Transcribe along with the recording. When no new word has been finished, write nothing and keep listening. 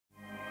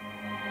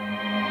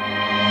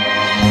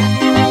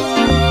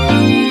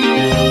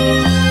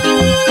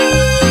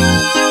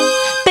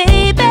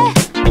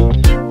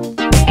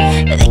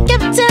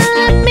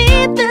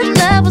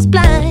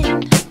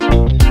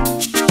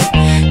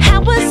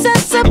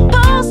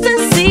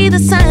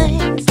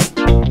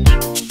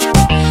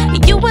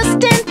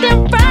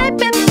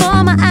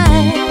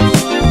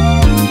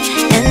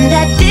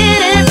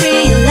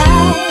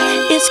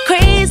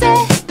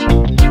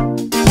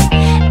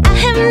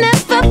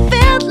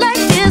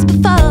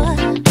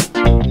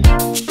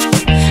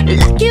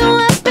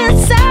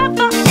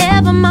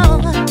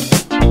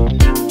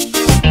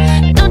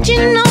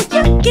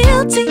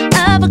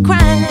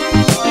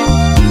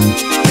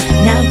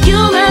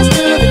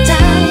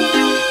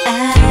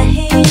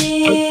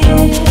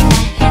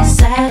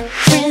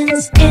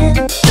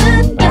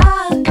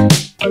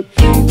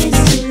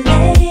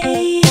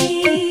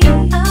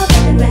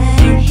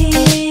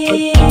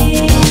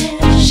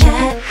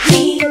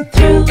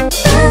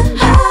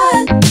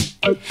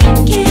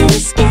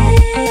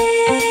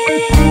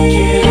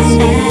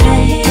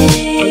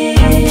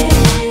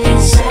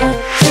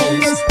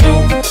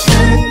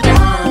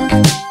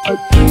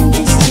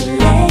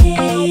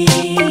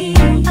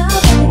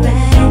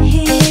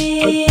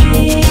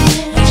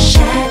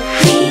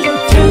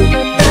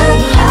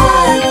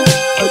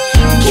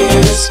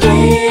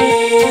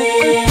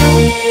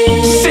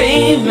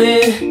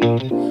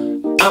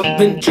I've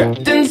been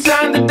trapped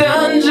inside the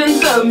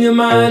dungeons of your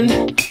mind,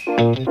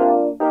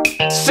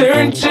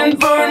 searching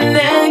for an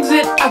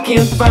exit I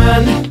can't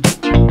find.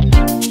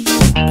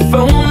 If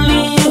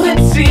only you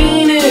had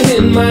seen it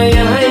in my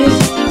eyes.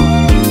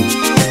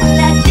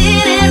 I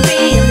didn't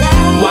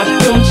realize. Why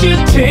don't you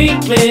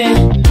take me?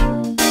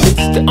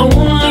 It's the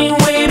only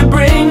way to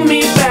bring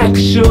me back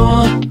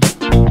ashore.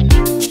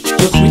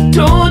 Your sweet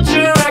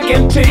torture, I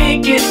can't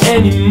take it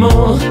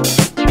anymore.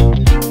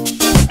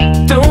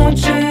 Don't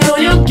you know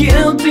you're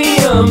guilty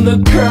of the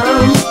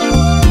crime?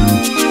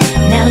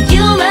 Now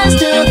you must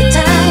do the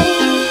time.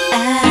 I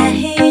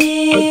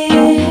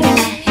hear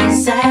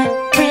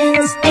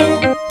sirens in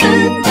the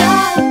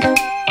dark.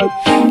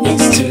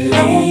 It's too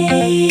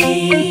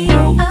late.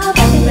 I'll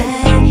be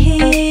right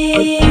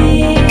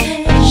here.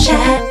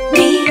 Shot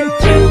me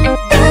through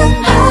the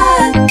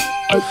heart.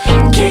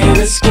 Can't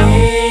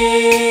escape.